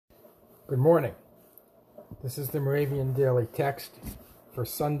Good morning. This is the Moravian Daily Text for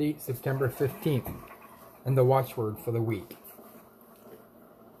Sunday, September 15th, and the watchword for the week.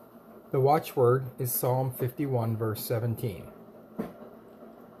 The watchword is Psalm 51, verse 17.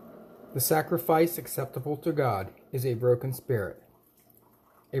 The sacrifice acceptable to God is a broken spirit.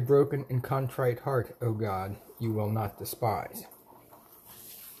 A broken and contrite heart, O God, you will not despise.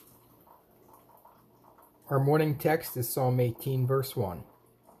 Our morning text is Psalm 18, verse 1.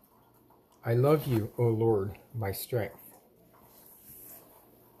 I love you, O Lord, my strength.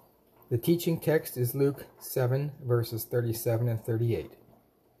 The teaching text is Luke 7, verses 37 and 38.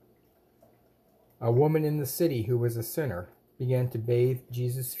 A woman in the city who was a sinner began to bathe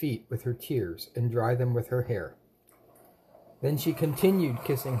Jesus' feet with her tears and dry them with her hair. Then she continued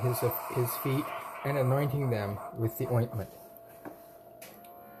kissing his feet and anointing them with the ointment.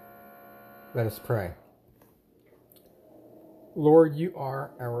 Let us pray. Lord, you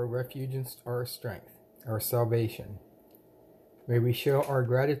are our refuge and our strength, our salvation. May we show our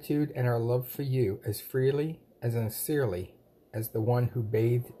gratitude and our love for you as freely, as sincerely as the one who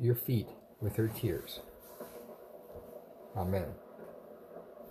bathed your feet with her tears. Amen.